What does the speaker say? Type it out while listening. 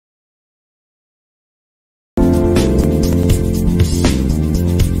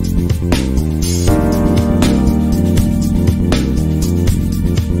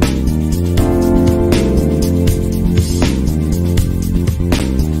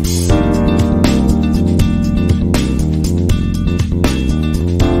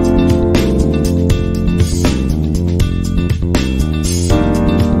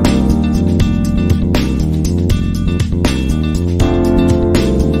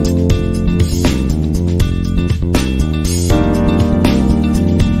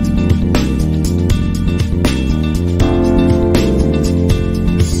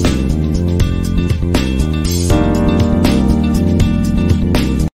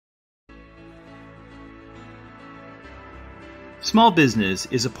Small business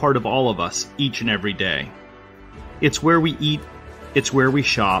is a part of all of us each and every day. It's where we eat, it's where we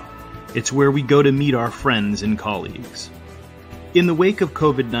shop, it's where we go to meet our friends and colleagues. In the wake of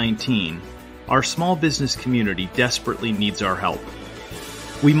COVID-19, our small business community desperately needs our help.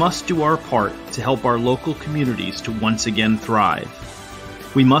 We must do our part to help our local communities to once again thrive.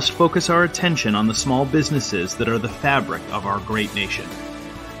 We must focus our attention on the small businesses that are the fabric of our great nation.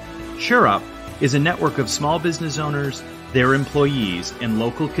 SureUp is a network of small business owners, their employees, and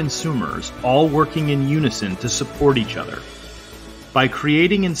local consumers all working in unison to support each other. By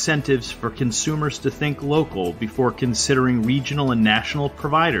creating incentives for consumers to think local before considering regional and national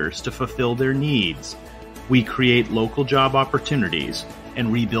providers to fulfill their needs, we create local job opportunities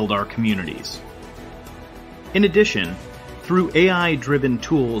and rebuild our communities. In addition, through AI-driven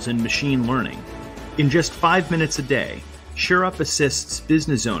tools and machine learning, in just 5 minutes a day, SureUp assists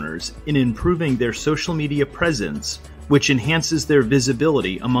business owners in improving their social media presence, which enhances their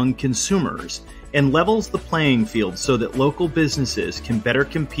visibility among consumers and levels the playing field so that local businesses can better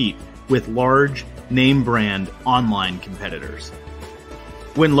compete with large, name-brand online competitors.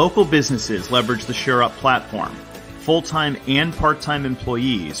 When local businesses leverage the SureUp platform, full-time and part-time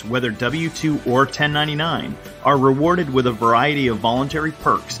employees, whether W-2 or 1099, are rewarded with a variety of voluntary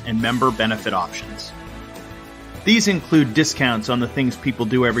perks and member benefit options. These include discounts on the things people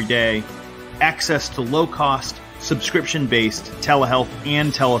do every day, access to low-cost, subscription-based telehealth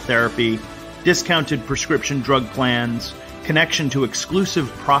and teletherapy, discounted prescription drug plans, connection to exclusive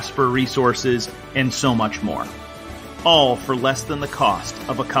Prosper resources, and so much more. All for less than the cost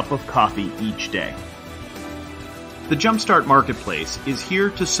of a cup of coffee each day. The Jumpstart Marketplace is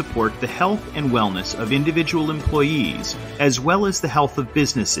here to support the health and wellness of individual employees, as well as the health of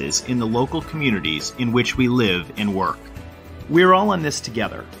businesses in the local communities in which we live and work. We're all in this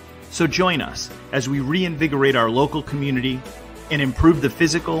together, so join us as we reinvigorate our local community and improve the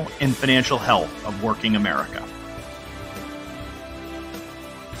physical and financial health of working America.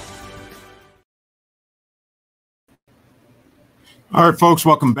 All right, folks,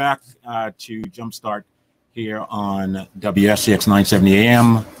 welcome back to Jumpstart here on WSCX 970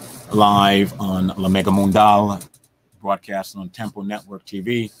 AM, live on La Mega Mundial, broadcasting on Tempo Network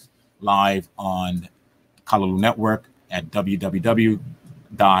TV, live on Kalalu Network at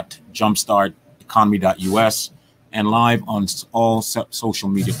www.jumpstarteconomy.us, and live on all social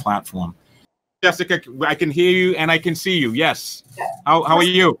media platforms. Jessica, I can hear you and I can see you. Yes. How are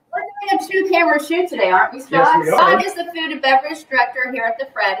you? We're doing a two-camera shoot today, aren't we, Scott? Yes, we are. Scott is the food and beverage director here at the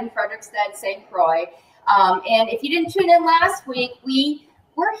Fred in Frederiksted, St. Croix. And if you didn't tune in last week, we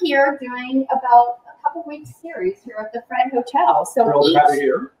were here doing about a couple weeks series here at the Fred Hotel. So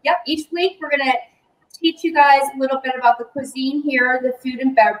each week we're going to teach you guys a little bit about the cuisine here, the food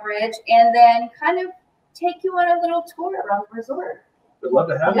and beverage, and then kind of take you on a little tour around the resort. We'd love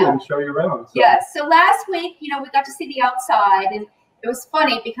to have you and show you around. So. Yes. So last week, we got to see the outside, and it was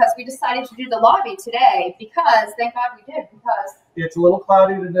funny because we decided to do the lobby today because, thank God we did, because it's a little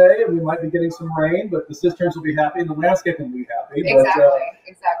cloudy today and we might be getting some rain, but the cisterns will be happy and the landscaping will be happy. Exactly.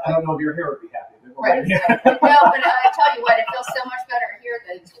 I don't know if your hair would be happy. Right. No, but I tell you what, it feels so much better here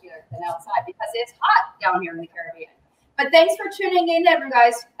than outside because it's hot down here in the Caribbean. But thanks for tuning in,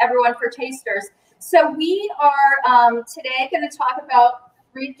 everyone, for Tasters. So we are today going to talk about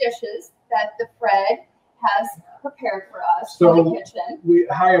 3 dishes that the Fred has prepared for us in the kitchen.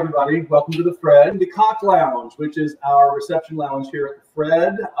 Hi, everybody. Welcome to the Fred. The Cock Lounge, which is our reception lounge here at the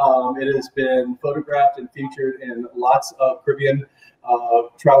Fred. It has been photographed and featured in lots of Caribbean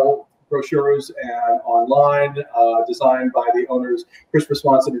travel brochures and online, designed by the owners Christopher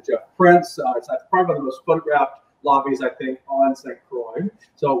Swanson and Jeff Prince. It's probably one of the most photographed lobbies, I think, on St. Croix.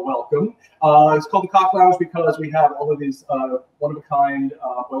 So welcome. It's called the Cock Lounge because we have all of these one-of-a-kind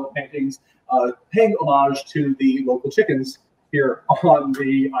oil paintings paying homage to the local chickens here on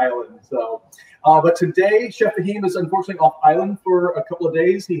the island. So, but today, Chef Fahim is unfortunately off island for a couple of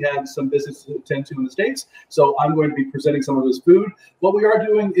days. He had some business to attend to in the States, so I'm going to be presenting some of his food. What we are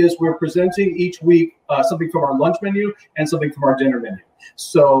doing is we're presenting each week something from our lunch menu and something from our dinner menu.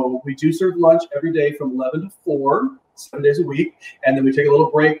 So we do serve lunch every day from 11 to 4, 7 days a week, and then we take a little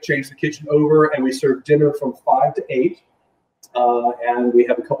break, change the kitchen over, and we serve dinner from 5 to 8. And we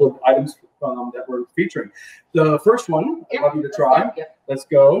have a couple of items that we're featuring. The first one, I'd love you to try. Let's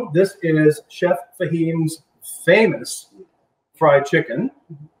go. This is Chef Fahim's famous fried chicken.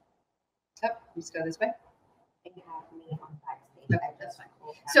 Yep, let's go this way. Okay, that's fine.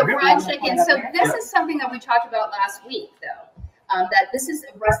 So fried chicken. So this is something that we talked about last week, though. that this is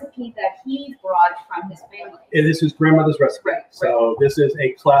a recipe that he brought from his family. It is his grandmother's recipe. Right. So this is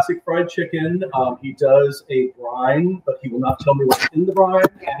a classic fried chicken. He does a brine, but he will not tell me what's in the brine.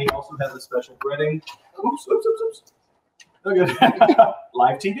 And he also has a special breading. Oops. Okay.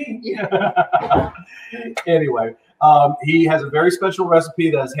 Live TV. Yeah. Anyway, he has a very special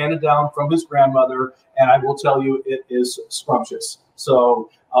recipe that is handed down from his grandmother, and I will tell you, it is scrumptious. So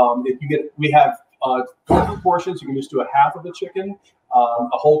we have 2 portions. You can just do a half of the chicken,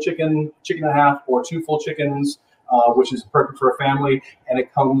 a whole chicken, chicken and a half, or 2 full chickens, which is perfect for a family. And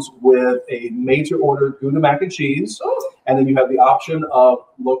it comes with a made-to-order Gouda mac and cheese. And then you have the option of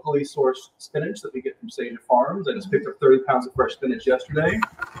locally sourced spinach that we get from Sage Farms. I just picked up 30 pounds of fresh spinach yesterday,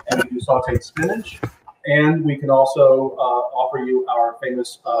 and we do sauteed spinach. And we can also offer you our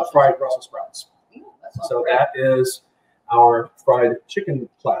famous fried Brussels sprouts. So that is our fried chicken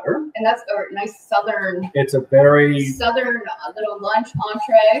platter. And that's a nice southern. It's a very southern little lunch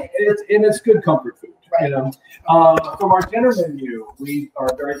entree. It's good comfort food. Right. You know, from our dinner menu, we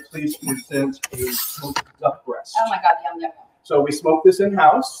are very pleased to present a smoked duck breast. Oh my God, yum, yum, yum. So we smoke this in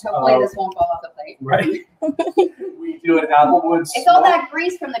house. Hopefully this won't fall off the plate. Right. We do an Applewood It's all that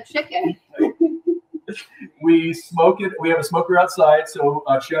grease from the chicken. We smoke it. We have a smoker outside, so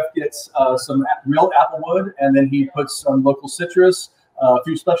chef gets some real applewood, and then he puts some local citrus, a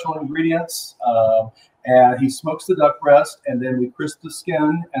few special ingredients, and he smokes the duck breast, and then we crisp the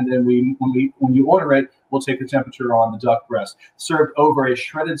skin, and then when you order it, we'll take the temperature on the duck breast. Served over a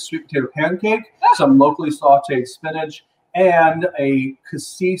shredded sweet potato pancake, some locally sautéed spinach, and a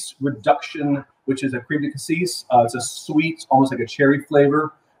cassis reduction, which is a crème de cassis. It's a sweet, almost like a cherry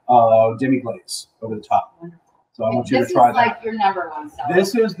flavor. Demi-glaze over the top. So I want you to try that. This is like your number one seller.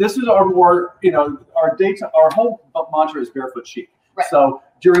 This is our more, our whole mantra is barefoot chic. Right. So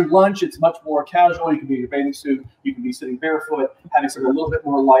during lunch, it's much more casual. You can be in your bathing suit. You can be sitting barefoot, having something a little bit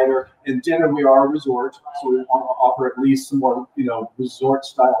more lighter. In dinner, we are a resort, so we want to offer at least some more, resort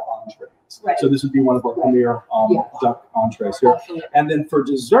style entrees. Right. So this would be one of our premier duck entrees here. Absolutely. And then for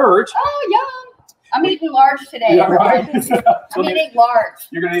dessert. Oh, yum. I'm eating large today. Yeah, right. I'm eating large.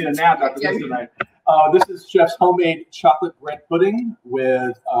 You're going to need a nap after this tonight. This is Chef's homemade chocolate bread pudding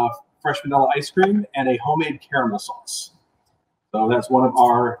with fresh vanilla ice cream and a homemade caramel sauce. So that's one of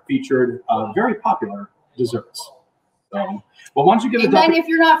our featured, very popular desserts. So, well, once you get And then if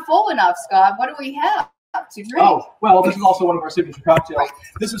you're not full enough, Scott, what do we have to drink? Oh, well, this is also one of our signature cocktails.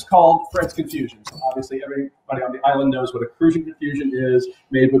 This is called Fred's Confusion. So obviously, everybody on the island knows what a Crucian Confusion is,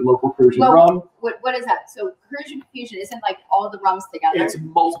 made with local Crucian rum. What is that? So Crucian Confusion isn't like all the rums together? It's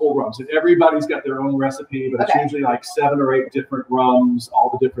multiple rums. And everybody's got their own recipe, but it's usually like 7 or 8 different rums,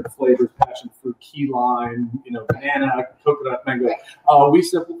 all the different flavors, passion fruit, key lime, banana, coconut, mango. Right. We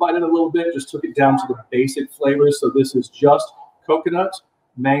simplified it a little bit, just took it down to the basic flavors. So this is just coconut,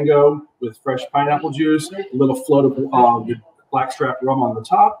 mango with fresh pineapple juice, a little float of the blackstrap rum on the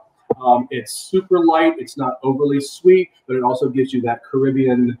top. It's super light. It's not overly sweet, but it also gives you that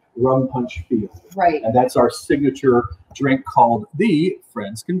Caribbean rum punch feel. Right. And that's our signature drink called the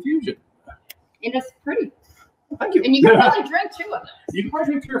Fred's Confusion. And it's pretty. Thank you. And you can probably drink 2 of them. You can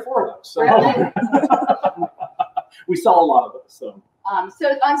probably drink 3 or 4 of those. So Right. we sell a lot of those. So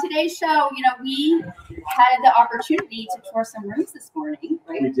on today's show, we had the opportunity to tour some rooms this morning,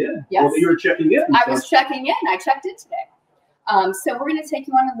 right? we did. Yes. Well, you were checking in. I was checking in. I checked in today. So we're going to take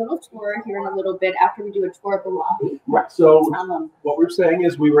you on a little tour here in a little bit after we do a tour of the lobby. Right. So What we're saying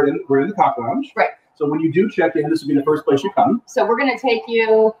is we're in the Cock Lounge. Right. So when you do check in, this will be the first place you come. So we're going to take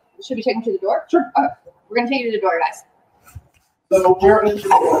you. Should we take you to the door? Sure. Okay. We're going to take you to the door, guys. So we're in the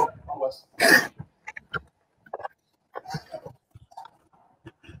door. Almost.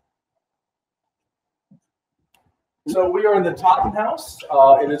 So we are in the Totten House.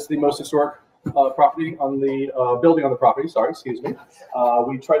 It is the most historic property on the building on the property. Sorry, excuse me.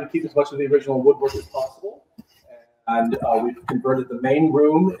 We try to keep as much of the original woodwork as possible, and we've converted the main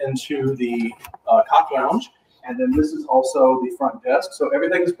room into the Cock Lounge. And then this is also the front desk. So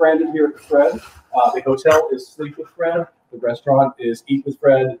everything is branded here at the Fred. The hotel is Sleep with Fred. The restaurant is Eat with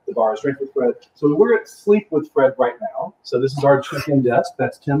Fred. The bar is Drink with Fred. So we're at Sleep with Fred right now. So this is our check-in desk.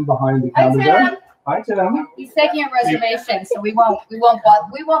 That's Tim behind the counter there. Hi, Tim. He's taking a reservation, so we won't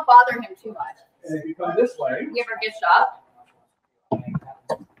bother him too much. And if you come this way, We have our gift shop.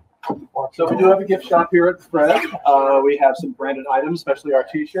 so we do have a gift shop here at the Fred. We have some branded items, especially our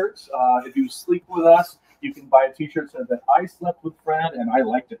T-shirts. If you sleep with us, you can buy a T-shirt that says that I slept with Fred and I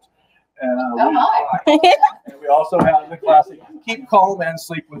liked it. And, Oh my. and we also have the classic Keep Calm and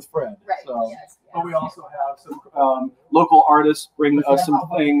Sleep with Fred. Right. So, Yes. but we also have some local artists bring us some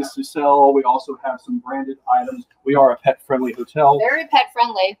things to sell. We also have some branded items. We are a pet-friendly hotel. Very pet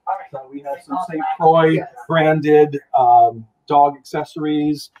friendly. So we have some St. Croix branded dog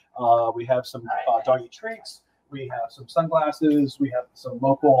accessories. We have some doggy treats. We have some sunglasses. We have some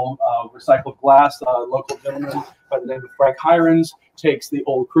local recycled glass. Local gentleman by the name of Frank Hirons takes the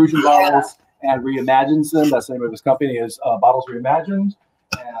old Crucian bottles and reimagines them. That's the name of his company, is Bottles Reimagined.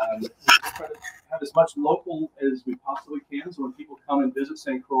 And we try to have as much local as we possibly can. So when people come and visit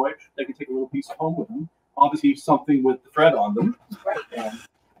St. Croix, they can take a little piece home with them. Obviously, something with the Fred on them. And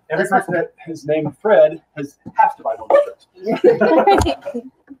every person that is named Fred has to buy one of those.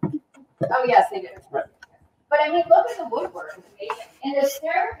 Oh yes, they do. Right. But I mean, look at the woodwork. It's amazing. And the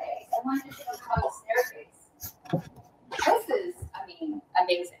staircase. I wanted to show how the staircase. This is, I mean,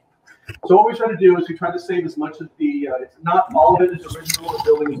 amazing. So what we try to do is we try to save as much of the, it's not all of it is original. The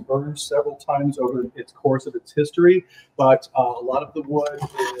building is burned several times over its course of its history, but a lot of the wood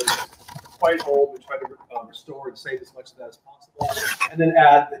is quite old. We try to restore and save as much of that as possible. And then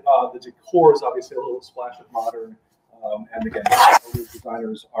add the decor is obviously a little splash of modern. And again, the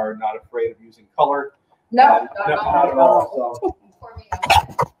designers are not afraid of using color. No, not at all. So. For me,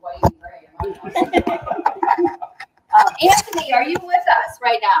 I'm white and gray. Anthony, are you with us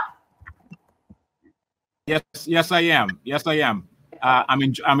right now? Yes, I am. Yes, I am.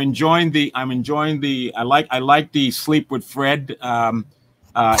 I'm enjoying the. I like the Sleep with Fred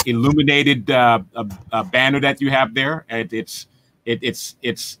illuminated banner that you have there. It's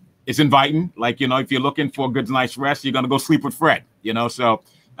inviting. Like, you know, if you're looking for a good night's rest, you're gonna go sleep with Fred. You know, so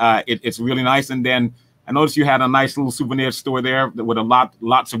it's really nice. And then I noticed you had a nice little souvenir store there with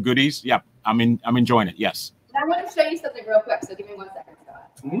lots of goodies. Yep, I'm enjoying it. Yes. I want to show you something real quick. So give me 1 second,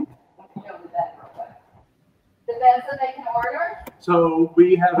 Scott. Mm-hmm. Show the bed real quick. The beds that they can order. So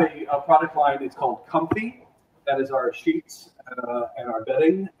we have a product line. It's called Comfy. That is our sheets and our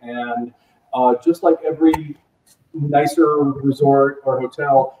bedding. And just like every nicer resort or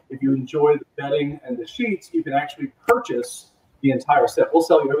hotel, if you enjoy the bedding and the sheets, you can actually purchase the entire set. We'll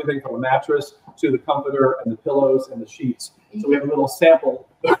sell you everything from a mattress to the comforter and the pillows and the sheets. So we have a little sample.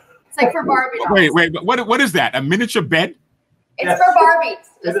 It's like for Barbie dolls. Wait, what is that? A miniature bed? It's Yes. for Barbies.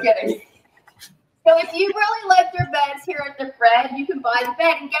 Just kidding. So if you really like your beds here at the Fred, you can buy the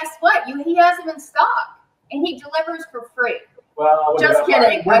bed. And guess what? He has them in stock. And he delivers for free. Well, Just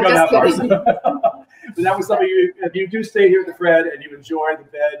kidding. I'm just kidding. But that was something if you do stay here at the Fred and you enjoy the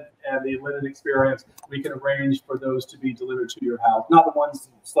bed and the linen experience, we can arrange for those to be delivered to your house. Not the ones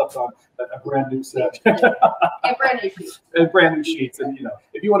you slept on, but a brand new set. And brand new sheets. And brand new sheets. And, you know,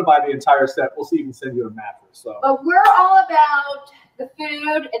 if you want to buy the entire set, we'll even send you a mattress. So. But we're all about the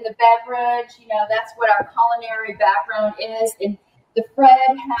food and the beverage. You know, that's what our culinary background is. And the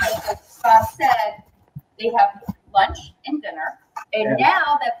Fred has, like Scott said, they have lunch and dinner. And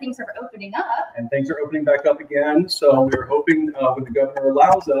now that things are opening up. And things are opening back up again. So we're hoping when the governor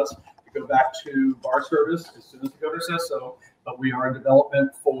allows us to go back to bar service as soon as the governor says so. But we are in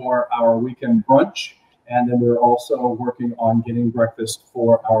development for our weekend brunch. And then we're also working on getting breakfast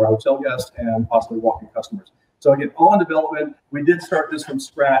for our hotel guests and possibly walking customers. So again, all in development. We did start this from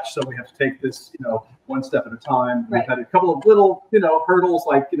scratch, so we have to take this, you know, one step at a time. Right. We've had a couple of little, you know, hurdles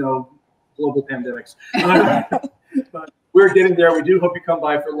like, you know, global pandemics. But we're getting there. We do hope you come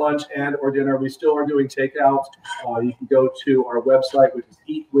by for lunch and or dinner. We still are doing takeout. You can go to our website, which is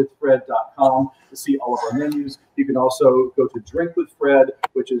eatwithfred.com, to see all of our menus. You can also go to Drink with Fred,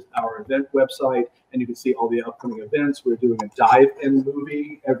 which is our event website, and you can see all the upcoming events. We're doing a dive-in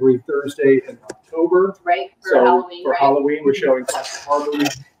movie every Thursday in October. Right, for Halloween. For Halloween, we're showing Classic Horror Movie,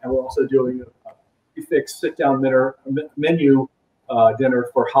 and we're also doing a fixed sit-down menu dinner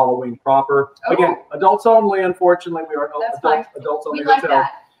for Halloween proper. Oh. Again, adults only. Unfortunately, we are adults only We like hotel.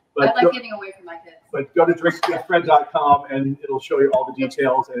 that. But I like getting away from my kids. but go to drinkwithfred.com and it'll show you all the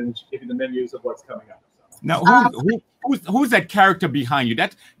details and give you the menus of what's coming up. Now, who's that character behind you?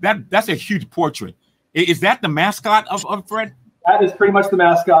 That's a huge portrait. Is that the mascot of Fred? That is pretty much the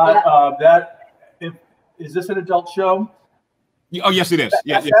mascot. Yeah. Is this an adult show? Oh, yes, it is.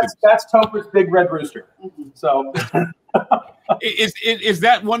 Yes, that's Topher's Big Red Rooster. Mm-hmm. So. Is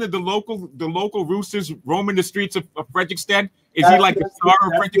that one of the local roosters roaming the streets of Frederiksted? Is he like the star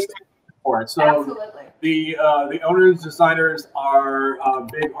of Frederiksted? So absolutely. The owners, designers are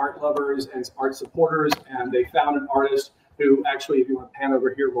big art lovers and art supporters, and they found an artist who actually, if you want to pan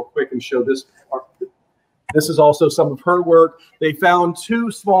over here real quick and show this art. This is also some of her work. They found 2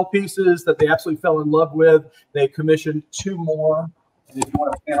 small pieces that they absolutely fell in love with. They commissioned 2 more, And if you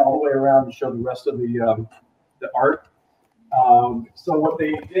want to pan all the way around to show the rest of the art. So what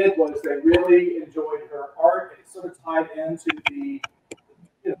they did was they really enjoyed her art. It sort of tied into the,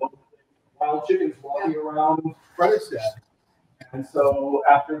 wild chickens walking around Frederiksted. And so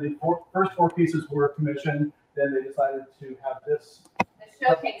after the first four pieces were commissioned, then they decided to have this, The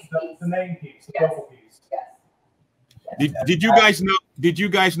showcase piece. the main piece, the Yes. focal piece. Yes. Did you guys know? Did you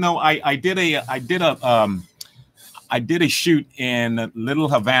guys know? I did a shoot in Little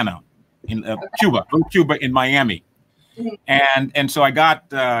Havana, in Cuba, in Miami, and so I got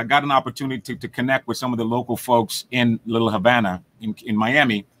an opportunity to connect with some of the local folks in Little Havana in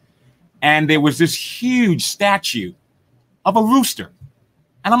Miami, and there was this huge statue of a rooster,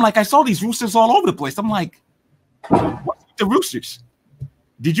 and I'm like, I saw these roosters all over the place. I'm like, what's with the roosters?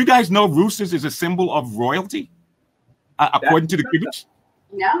 Did you guys know roosters is a symbol of royalty? According to the Cubans?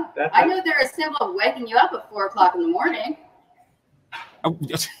 No, I know they're a symbol of waking you up at 4 o'clock in the morning.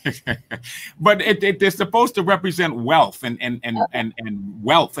 But they're supposed to represent wealth and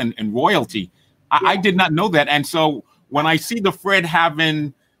wealth and royalty. I did not know that. And so when I see the Fred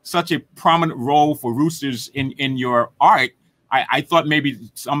having such a prominent role for roosters in your art, I thought maybe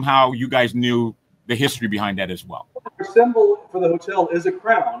somehow you guys knew the history behind that as well. Our symbol for the hotel is a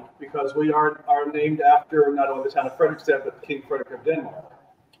crown because we are named after not only the town of Frederiksted, but King Frederick of Denmark.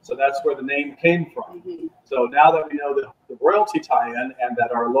 So that's where the name came from. So now that we know the royalty tie-in and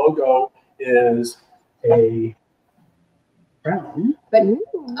that our logo is a crown. But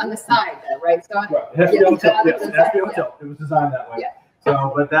on the side, though, right? So Right. It has to be on top. Yes, it has to be on top. It was designed that way. Yeah.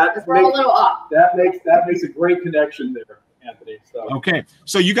 So, but that we're a little off. that makes a great connection there, Anthony. So Okay,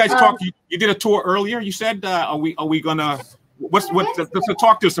 so you guys talked. You did a tour earlier. You said, "Are we gonna? Let's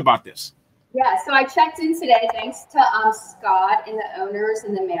talk to us about this." Yeah, so I checked in today thanks to Scott and the owners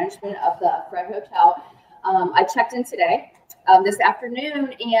and the management of the Fred Hotel. I checked in today, this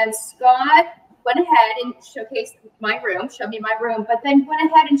afternoon, and Scott went ahead and showcased my room, showed me my room, but then went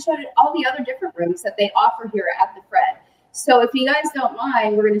ahead and showed all the other different rooms that they offer here at the Fred. So if you guys don't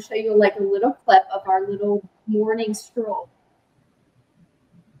mind, we're going to show you like a little clip of our little morning stroll.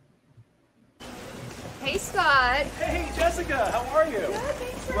 Hey, Scott. Hey, Jessica, how are you? Good,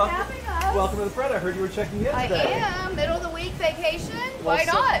 thanks for having us. Welcome to the Fred. I heard you were checking in I today. am. Middle of the week vacation. Well, Why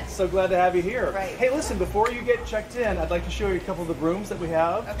not? So glad to have you here. Right. Hey, listen, before you get checked in, I'd like to show you a couple of the rooms that we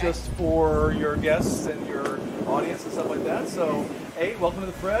have Okay. just for your guests and your audience and stuff like that. So, hey, welcome to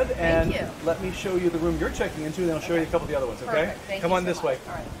the Fred. And you. let me show you the room you're checking into, and then I'll show you a couple of the other ones, okay? Perfect. Thank Come you on so this much. way.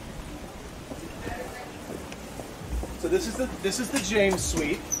 All right. So this is the James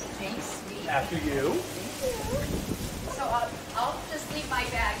Suite James Suite. after you. So I'll just leave my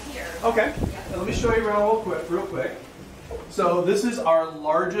bag here. Okay. Now let me show you around real quick. So this is our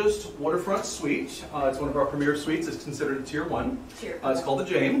largest waterfront suite. It's one of our premier suites. It's considered a tier 1. It's called the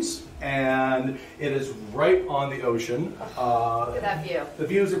James, and it is right on the ocean. Look at that view. The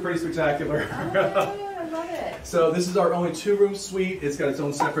views are pretty spectacular. I love it. So this is our only 2-room suite. It's got its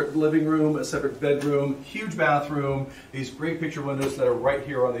own separate living room, a separate bedroom, huge bathroom, these great picture windows that are right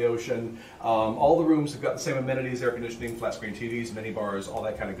here on the ocean. All the rooms have got the same amenities, air conditioning, flat screen TVs, mini bars, all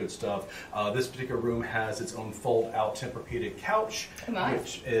that kind of good stuff. This particular room has its own fold-out Tempur-Pedic couch,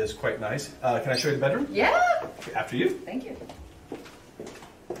 which is quite nice. Can I show you the bedroom? Yeah. After you. Thank you.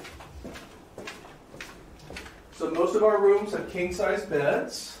 So most of our rooms have king-size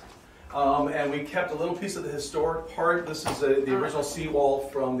beds. And we kept a little piece of the historic part. This is the original seawall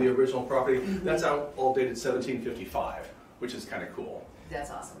from the original property. That's all dated 1755, which is kind of cool.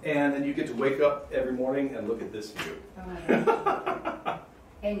 That's awesome. And then you get to wake up every morning and look at this view. Oh my God.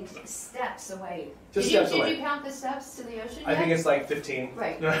 And steps away. Just Did steps away. you count the steps to the ocean I yet? think it's like 15.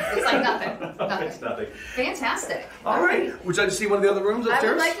 Right. It's like nothing. Nothing. It's nothing. Fantastic. All right. Would you like to see one of the other rooms I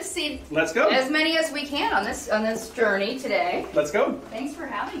upstairs? would like to see Let's go. as many as we can on this journey today. Let's go. Thanks for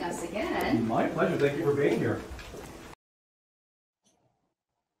having us again. My pleasure. Thank you for being here.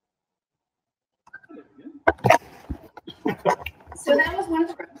 So that was one of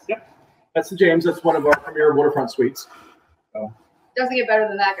the rooms. Yep. That's the James. That's one of our premier waterfront suites. Doesn't get better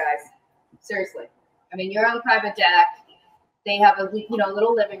than that, guys. Seriously. I mean, your own private deck. They have a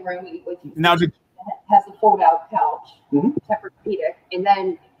little living room with Now, has a fold-out couch, Mhm. Tempur-Pedic, and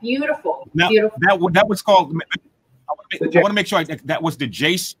then beautiful. that was called. I want to make sure that was the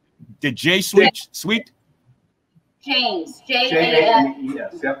J suite. James, James.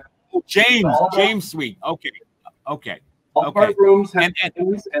 Yep. James suite. Okay. All of our rooms have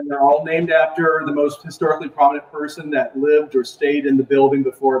names, and they're all named after the most historically prominent person that lived or stayed in the building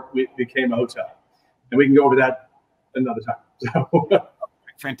before it became a hotel. And we can go over that another time. So.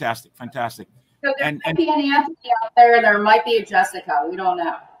 Fantastic. So there might be an Anthony out there. There might be a Jessica. We don't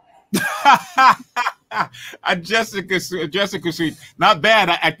know. A Jessica suite. Not bad.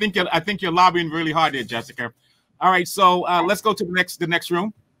 I think you're lobbying really hard there, Jessica. All right, so let's go to the next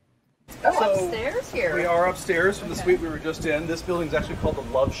room. Oh, So upstairs here. We are upstairs from the suite we were just in. This building is actually called the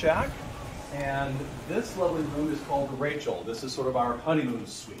Love Shack. And this lovely room is called the Rachel. This is sort of our honeymoon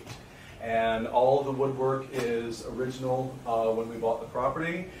suite. And all of the woodwork is original when we bought the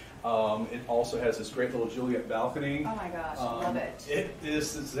property. It also has this great little Juliet balcony. Oh my gosh, love it.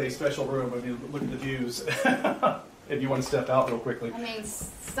 This is a special room. I mean, look at the views. If you want to step out real quickly. I mean,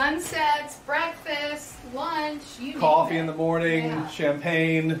 sunsets, breakfast, lunch, you Coffee name in it. the morning, Yeah.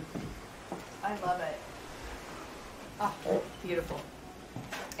 champagne. I love it. Oh, beautiful.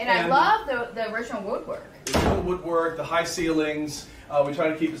 And I love the original woodwork. The original woodwork, the high ceilings. We try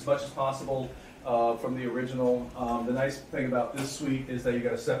to keep as much as possible from the original. The nice thing about this suite is that you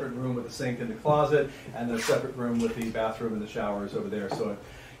got a separate room with a sink and the closet, and a separate room with the bathroom and the showers over there. So it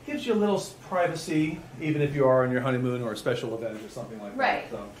gives you a little privacy, even if you are on your honeymoon or a special event or something like Right.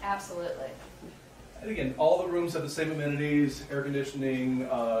 that. So, Absolutely. and again, all the rooms have the same amenities: air conditioning,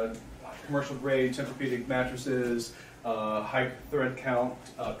 commercial grade Tempur-Pedic mattresses, high thread count,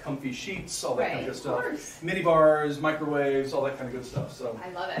 comfy sheets, all that kind of good stuff. Course. Mini bars, microwaves, all that kind of good stuff. So I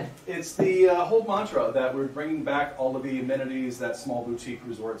love it. it's the whole mantra that we're bringing back all of the amenities that small boutique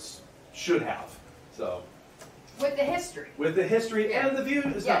resorts should have. So With the history. with the history Yeah. and the view,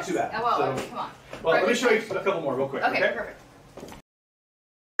 it's Yes. not too bad. Oh, well, So, okay, come on. well, let me Right. show you a couple more real quick. Okay, perfect.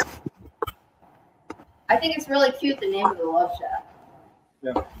 I think it's really cute, the name of the Love Shack.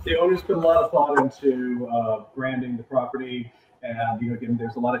 Yeah, the owners put a lot of thought into branding the property, and again,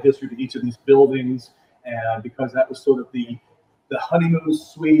 there's a lot of history to each of these buildings, and because that was sort of the honeymoon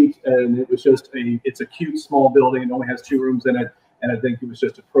suite, and it was just it's a cute small building, it only has 2 rooms in it, and I think it was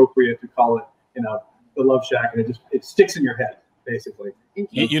just appropriate to call it, the Love Shack, and it sticks in your head, basically.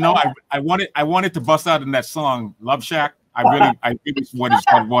 I wanted to bust out in that song, Love Shack. I really wanted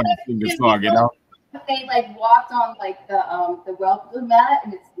to sing the song, They walked on the welcome mat,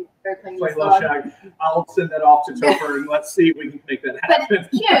 and they're playing Play this Love song. Shack. I'll send that off to Topher, and let's see if we can make that But happen. it's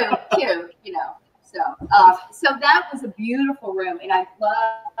cute, So that was a beautiful room, and I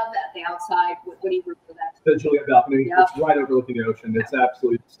love that the outside woody roof for that. The Juliet balcony, Yep. it's right overlooking the ocean. It's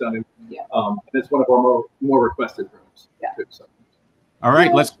absolutely stunning. Yeah. And it's one of our more requested rooms. Yeah. Too, so. All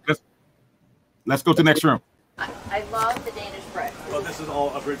right, let's go to the next room. I love the Danish brick. Well, this is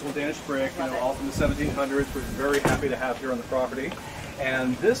all original Danish brick, all from the 1700s. We're very happy to have here on the property.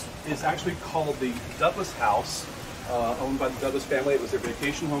 And this is actually called the Douglas House, owned by the Douglas family. It was their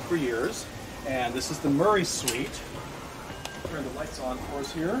vacation home for years. And this is the Murray Suite. Turn the lights on for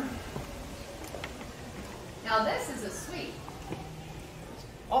us here. Now this is a suite.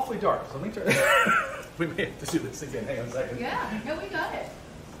 Awfully dark, so let me turn. We may have to do this again. Hang on a second. Yeah, no, we got it.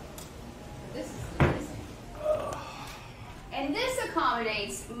 This is amazing. And this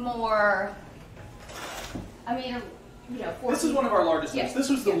accommodates more, for This is one of our largest Yeah. rooms. This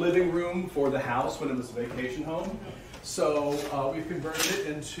was the Yeah. living room for the house when it was a vacation home. So we've converted it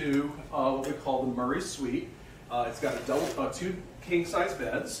into what we call the Murray Suite. It's got 2 king-size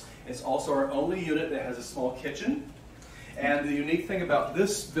beds. It's also our only unit that has a small kitchen. And the unique thing about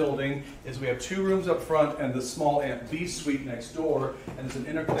this building is we have 2 rooms up front and the small Aunt B suite next door. And there's an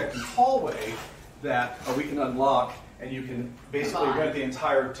interconnecting hallway that we can unlock, and you can basically rent the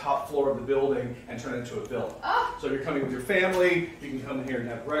entire top floor of the building and turn it into a villa. Oh. So if you're coming with your family, you can come here and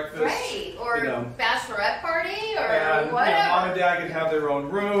have breakfast. Great, or bachelorette party, or And whatever. mom and dad can have their own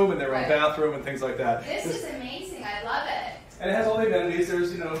room and their own Right. bathroom and things like that. This is amazing. I love it. And it has all the amenities.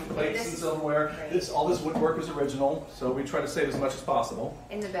 There's, plates This and is silverware. great. All this woodwork is original, so we try to save as much as possible.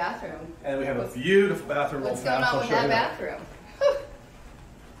 In the bathroom. And we have a beautiful bathroom. What's now, going so on I'll with show that you bathroom?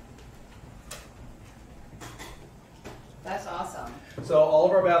 That's awesome. So all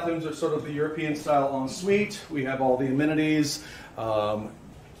of our bathrooms are sort of the European style ensuite. We have all the amenities. Yeah,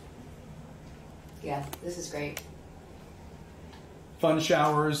 this is great. Fun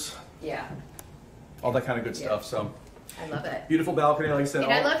showers, Yeah, all that kind of good Yeah. stuff. So I love it. beautiful balcony, like I said.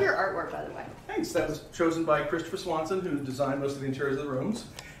 And I love your artwork, by the way. Thanks. That was chosen by Christopher Swanson, who designed most of the interiors of the rooms.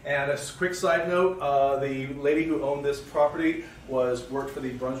 And a quick side note: the lady who owned this property worked for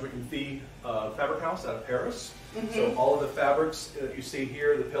the Brunswick and Fee Fabric House out of Paris. So all of the fabrics that you see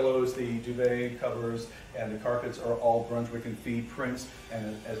here, the pillows, the duvet covers, and the carpets are all Brunswick and Fee prints,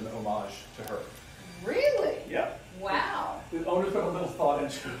 and as an homage to her. Really? Yeah. Wow. The owners put a little thought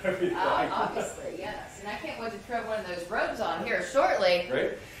into everything. Obviously, yes. And I can't wait to try one of those robes on here shortly.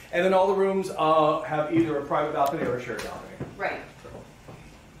 Right? And then all the rooms have either a private balcony or a shared balcony. Right.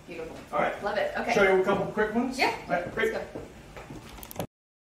 Beautiful. All right. Love it. Okay. Show you a couple quick ones. Yeah. All right, great. Let's go.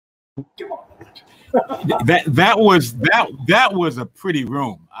 Come on. That was a pretty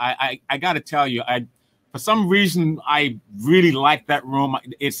room. I got to tell you, for some reason I really like that room.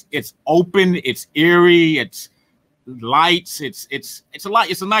 It's open, it's eerie, it's lights, it's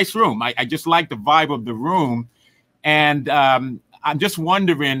a nice room. I just like the vibe of the room, and I'm just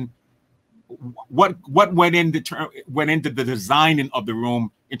wondering what went into the designing of the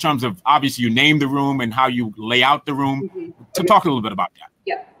room in terms of, obviously you name the room and how you lay out the room. So talk a little bit about that.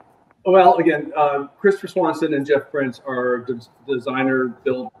 Yeah. Well, again, Christopher Swanson and Jeff Prince are designer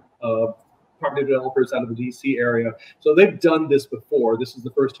build property developers out of the DC area. So they've done this before. This is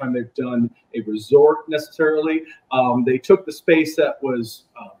the first time they've done a resort necessarily. They took the space that was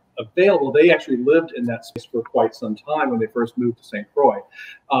available. They actually lived in that space for quite some time when they first moved to St. Croix.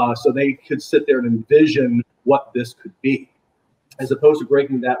 So they could sit there and envision what this could be, as opposed to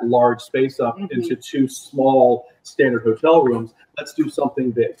breaking that large space up into two small standard hotel rooms. Let's do something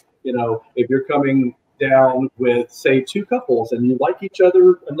big. You know, if you're coming down with, say, two couples and you like each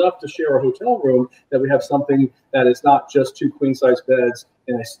other enough to share a hotel room, that we have something that is not just two queen-size beds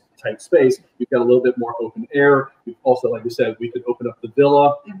in a tight space. You've got a little bit more open air. You've also, like you said, we could open up the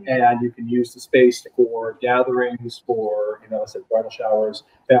villa and you can use the space for gatherings, for, I said bridal showers,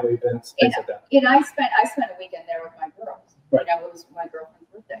 family events, things like that. And I spent a weekend there with my girls. Right. It was my girlfriend's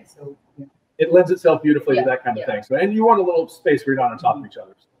birthday, so it lends itself beautifully to that kind of thing. So, and you want a little space where you're not on top of each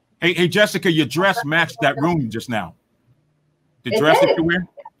other. Hey, Jessica, your dress matched that room just now. The dress that you wear,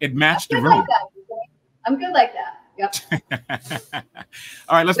 it matched the room. I'm good like that. Yep.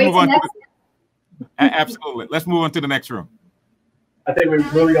 All right, let's move on. Absolutely. Let's move on to the next room. I think we're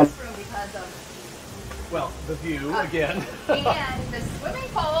really on. Well, the view again. And the swimming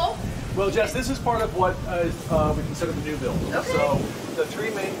pool. Well, Jess, this is part of what we consider the new build. Okay. So the three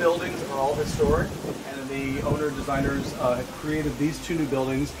main buildings are all historic, and the owner-designers have created these two new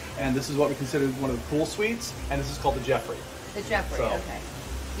buildings, and this is what we consider one of the pool suites, and this is called the Jeffrey. The Jeffrey, So, okay.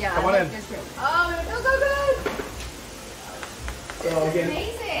 Yeah, come I on like in. this room. Oh, it feels so good. So This is again,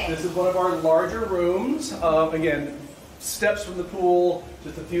 amazing. this is one of our larger rooms. Again, steps from the pool,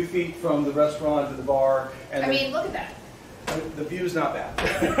 just a few feet from the restaurant to the bar. And I mean, look at that. the view's not bad.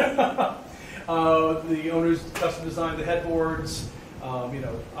 The owners custom designed the headboards.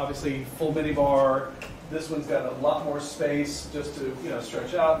 Obviously full mini bar. This one's got a lot more space just to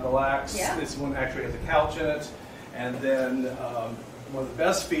stretch out and relax. Yeah. This one actually has a couch in it, and then one of the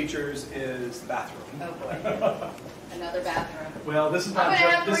best features is the bathroom. Oh boy, another bathroom. Well, this is I'm not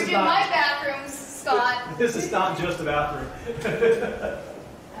gonna just have to this is redo not my bathrooms, Scott. this is not just a bathroom.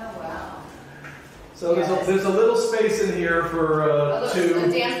 Oh wow. So there's a little space in here for A two.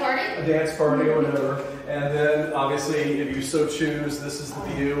 dance party. A dance party or whatever. And then obviously, if you so choose, this is the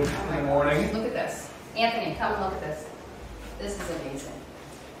view in the morning. Look at this, Anthony. Come and look at this. This is amazing.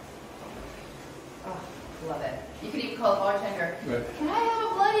 Oh, love it. You could even call the bartender. Right. Can I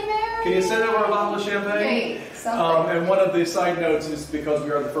have a Bloody Mary? Can you send over a bottle of champagne? Great, something. And one of the side notes is because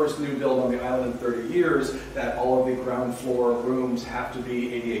we are the first new build on the island in 30 years, that all of the ground floor rooms have to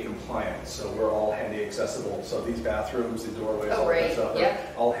be ADA compliant. So we're all handy accessible. So these bathrooms, the doorways, all great. that stuff,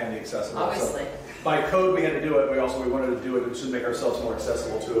 Yep. are all handy accessible. Obviously. So by code, we had to do it. We wanted to do it to make ourselves more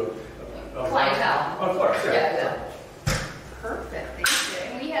accessible to a Clientele. Of course, yeah. Perfect. Thank you.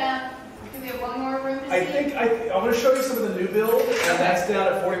 And we have one more room to see. I want to show you some of the new build, and that's down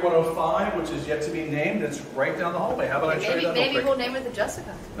at 4105, which is yet to be named. It's right down the hallway. How about I show you that real Maybe quick? we'll name it the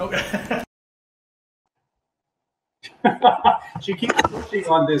Jessica. Okay. She keeps pushing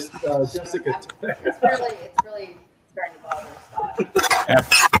on this, Jessica. It's really starting to bother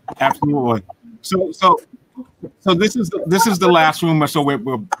Scott. Absolutely. So this is the last room. So we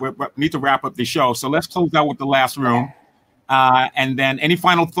need to wrap up the show. So let's close out with the last room. And then any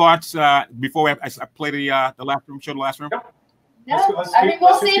final thoughts before I play the last room, show the last room? No, Let's I mean,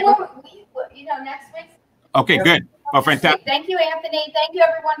 we'll keep- see what next week. Okay, good. Well, fantastic. Thank you, Anthony. Thank you,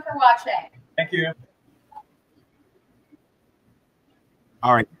 everyone, for watching. Thank you.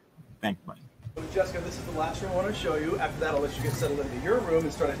 All right. Thanks, buddy. Jessica, this is the last room I want to show you. After that, I'll let you get settled into your room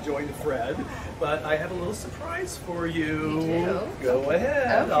and start enjoying the Fred. But I have a little surprise for you. You do? Go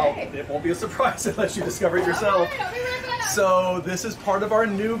ahead. Okay. It won't be a surprise unless you discover it yourself. All right, I'll be right back. So this is part of our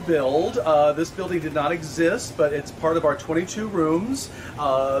new build. This building did not exist, but it's part of our 22 rooms.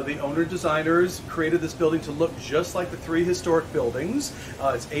 The owner designers created this building to look just like the 3 historic buildings.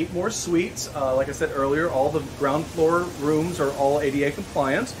 It's 8 more suites. Like I said earlier, all the ground floor rooms are all ADA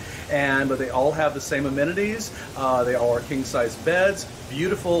compliant, but they all have the same amenities. They all are king-size beds,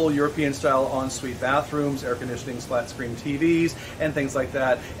 beautiful European-style ensuite bathrooms, air conditioning, flat-screen TVs, and things like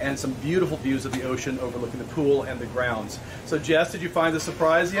that, and some beautiful views of the ocean overlooking the pool and the grounds. So Jess, did you find the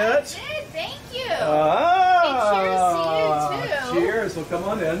surprise yet? I did, thank you. Ah, And cheers to you too. Cheers, well come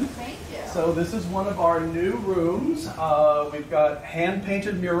on in. Thank you. So this is one of our new rooms. We've got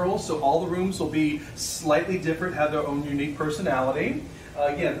hand-painted murals, so all the rooms will be slightly different, have their own unique personality.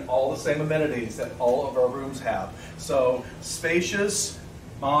 Again, all the same amenities that all of our rooms have. So spacious,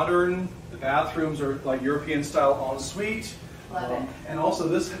 modern, the bathrooms are like European style ensuite. Love it. And also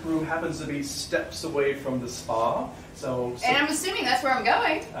this room happens to be steps away from the spa. So And I'm assuming that's where I'm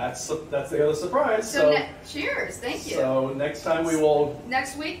going. that's the other surprise. So cheers, thank you. So next time we will.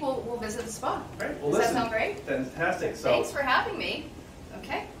 Next week we'll visit the spa. Right, well, Does listen, that sound great? Fantastic. So Thanks for having me.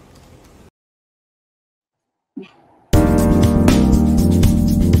 Okay.